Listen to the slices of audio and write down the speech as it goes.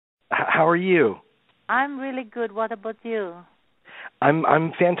How are you? I'm really good. What about you?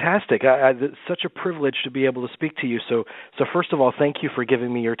 I'm fantastic. It's such a privilege to be able to speak to you. So first of all, thank you for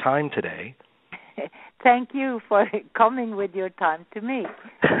giving me your time today. Thank you for coming with your time to me.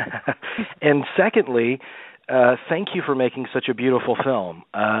 And secondly, thank you for making such a beautiful film.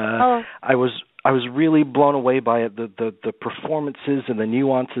 I was really blown away by it, the performances and the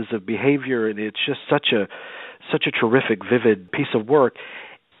nuances of behavior, and it's just such a terrific, vivid piece of work.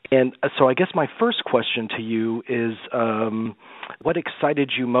 And so I guess my first question to you is, what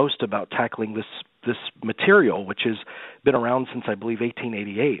excited you most about tackling this material, which has been around since, I believe,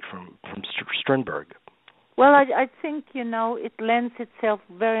 1888 from Strindberg? Well, I think, it lends itself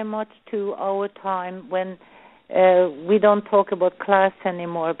very much to our time when we don't talk about class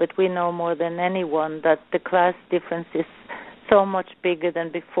anymore, but we know more than anyone that the class difference is so much bigger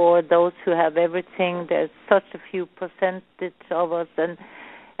than before. Those who have everything, there's such a few percentage of us,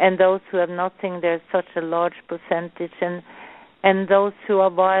 and those who have nothing, there's such a large percentage. And those who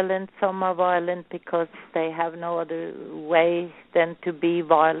are violent, some are violent because they have no other way than to be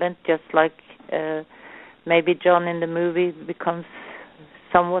violent, just like maybe John in the movie becomes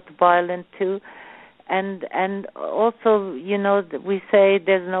somewhat violent too. And also, we say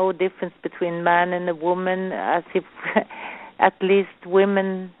there's no difference between man and a woman, as if at least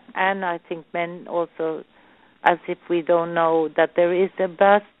women and I think men also, as if we don't know that there is a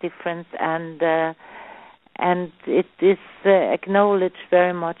vast difference, and it is acknowledged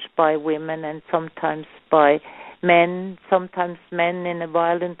very much by women and sometimes by men, sometimes men in a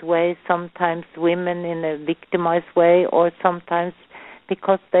violent way, sometimes women in a victimized way, or sometimes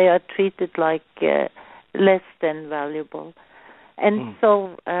because they are treated like less than valuable. And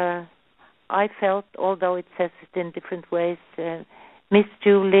so I felt, although it says it in different ways, Miss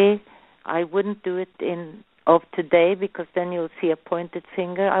Julie, I wouldn't do it of today, because then you'll see a pointed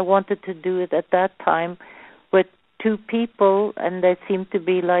finger. I wanted to do it at that time with two people, and they seem to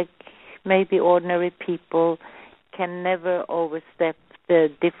be like maybe ordinary people, can never overstep the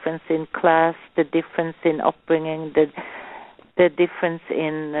difference in class, the difference in upbringing, the difference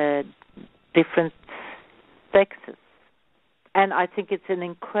in different sexes. And I think it's an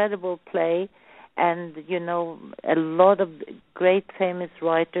incredible play. And, a lot of great famous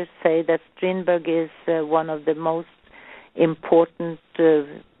writers say that Strindberg is one of the most important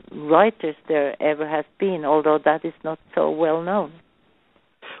writers there ever has been, although that is not so well known.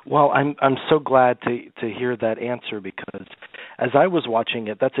 Well, I'm so glad to hear that answer, because as I was watching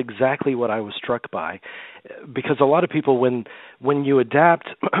it, that's exactly what I was struck by. Because a lot of people, when you adapt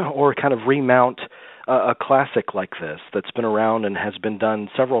or kind of remount a classic like this that's been around and has been done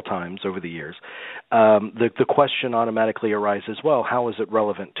several times over the years, the question automatically arises, well, how is it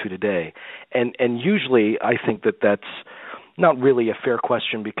relevant to today? And usually I think that's not really a fair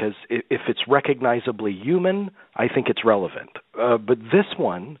question, because if it's recognizably human, I think it's relevant. But this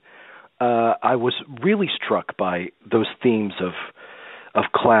one, I was really struck by those themes of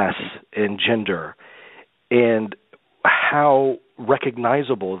class and gender and how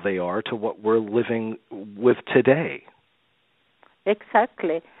recognizable they are to what we're living with today.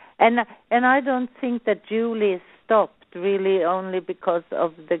 Exactly. And I don't think that Julie stopped really only because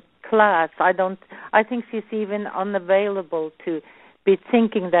of the class. I think she's even unavailable to be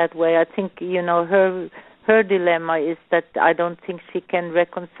thinking that way. I think, her dilemma is that I don't think she can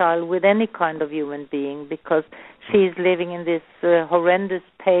reconcile with any kind of human being, because she's living in this horrendous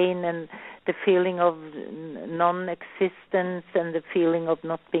pain and the feeling of non-existence and the feeling of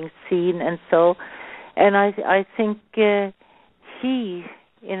not being seen, and so. And I think he,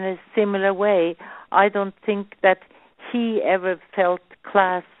 in a similar way, I don't think that he ever felt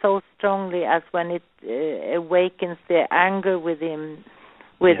class so strongly as when it awakens the anger within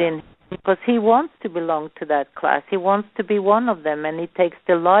him, because he wants to belong to that class. He wants to be one of them, and he takes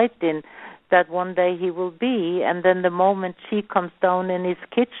delight in that one day he will be. And then the moment she comes down in his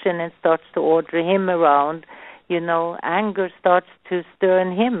kitchen and starts to order him around, anger starts to stir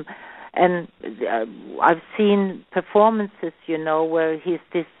in him. And I've seen performances, where he's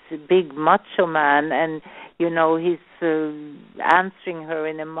this big macho man, and he's answering her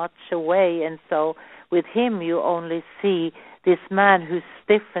in a macho way, and so with him you only see this man who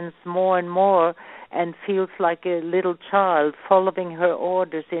stiffens more and more and feels like a little child following her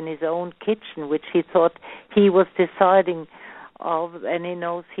orders in his own kitchen, which he thought he was deciding of, and he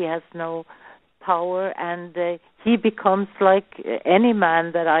knows he has no power, and he becomes like any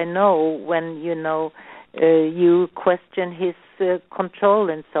man that I know when, you question his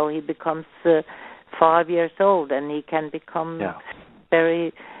control, and so he becomes 5 years old, and he can become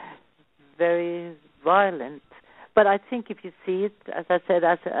very, very violent. But I think if you see it, as I said,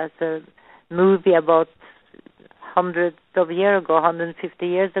 as a movie about hundreds of years ago, 150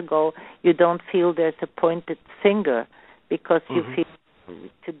 years ago, you don't feel there's a pointed finger, because you feel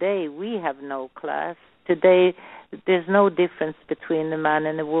today we have no class. Today there's no difference between a man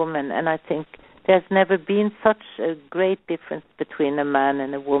and a woman, and I think there's never been such a great difference between a man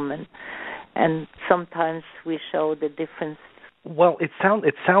and a woman, and sometimes we show the difference. Well, it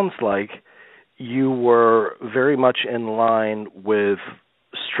sounds like you were very much in line with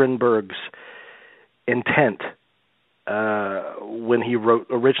Strindberg's intent when he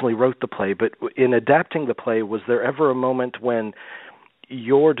originally wrote the play, but in adapting the play, was there ever a moment when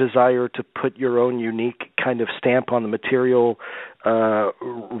your desire to put your own unique kind of stamp on the material ran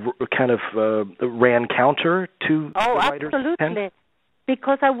counter to the writer's intent? Absolutely.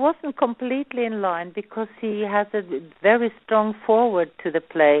 Because I wasn't completely in line, because he has a very strong forward to the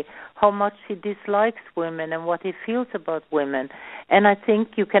play, how much he dislikes women and what he feels about women. And I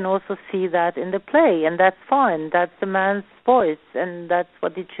think you can also see that in the play, and that's fine. That's the man's voice, and that's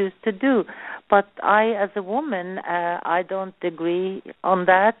what he chooses to do. But I, as a woman, I don't agree on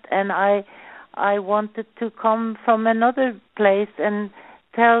that, and I wanted to come from another place and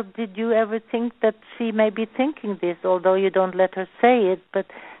tell, did you ever think that she may be thinking this, although you don't let her say it, but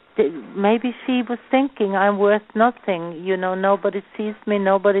maybe she was thinking, I'm worth nothing, nobody sees me,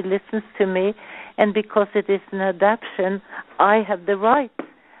 nobody listens to me, and because it is an adaptation, I have the right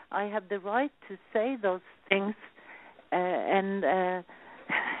to say those things, and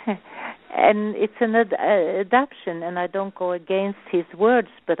it's an adaptation, and I don't go against his words,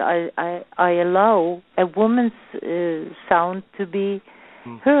 but I allow a woman's sound to be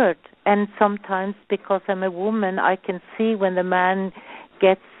heard. And sometimes, because I'm a woman, I can see when the man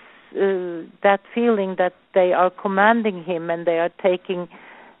gets that feeling that they are commanding him and they are taking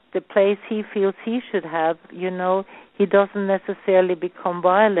the place he feels he should have. He doesn't necessarily become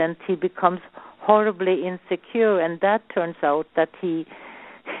violent. He becomes horribly insecure, and that turns out that he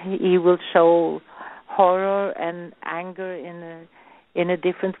will show horror and anger in a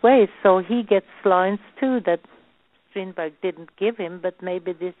different way. So he gets lines too that Strindberg didn't give him, but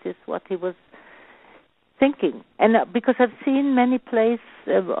maybe this is what he was thinking. And because I've seen many plays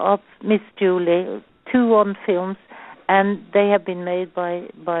of Miss Julie, 2 on films, and they have been made by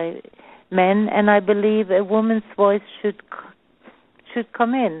men, and I believe a woman's voice should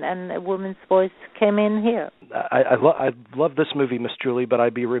come in, and a woman's voice came in here. I love this movie, Miss Julie, but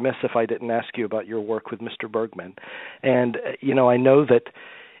I'd be remiss if I didn't ask you about your work with Mr. Bergman. And I know that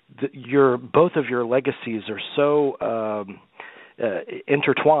both of your legacies are so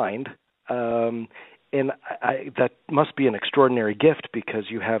intertwined, and that must be an extraordinary gift, because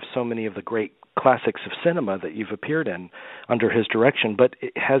you have so many of the great classics of cinema that you've appeared in under his direction. But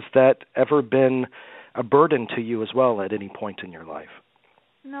has that ever been a burden to you as well at any point in your life?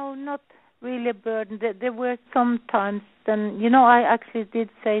 No, not really a burden. There were some times, and I actually did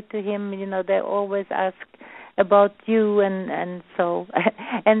say to him, they always ask about you, and so,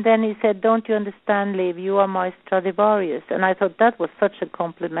 and then he said, don't you understand, Liv, you are my Stradivarius. And I thought that was such a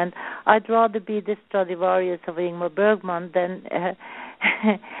compliment. I'd rather be the Stradivarius of Ingmar Bergman than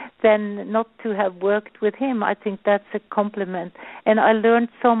not to have worked with him. I think that's a compliment. And I learned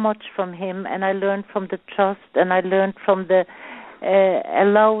so much from him, and I learned from the trust, and I learned from the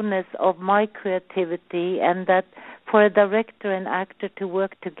allowness of my creativity, and that for a director and actor to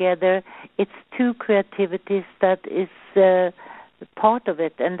work together, it's 2 creativities that is part of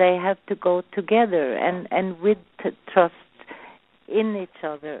it, and they have to go together and with trust in each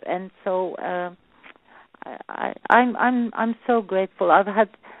other. And so I'm so grateful. I've had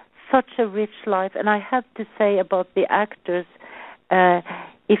such a rich life, and I have to say about the actors,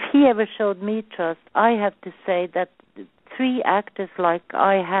 if he ever showed me trust, I have to say that 3 actors like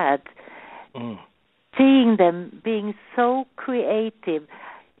I had, seeing them being so creative,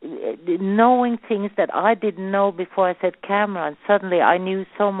 knowing things that I didn't know before I said camera, and suddenly I knew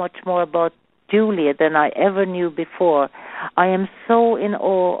so much more about Julia than I ever knew before. I am so in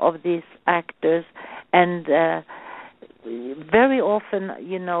awe of these actors, and very often,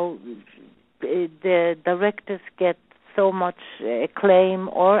 the directors get so much acclaim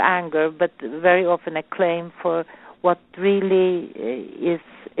or anger, but very often acclaim for what really is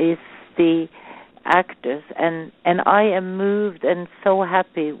the actors, and I am moved and so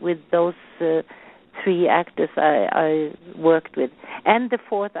happy with those 3 actors I worked with, and the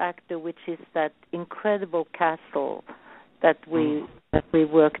 4th actor, which is that incredible castle that we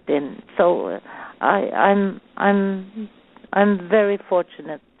worked in. So I'm very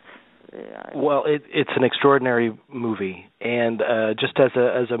fortunate. Well, it's an extraordinary movie, and just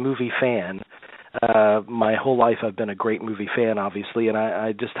as a movie fan, My whole life I've been a great movie fan, obviously, and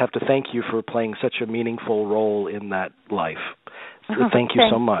I just have to thank you for playing such a meaningful role in that life. So thank you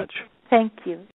so much. Thank you.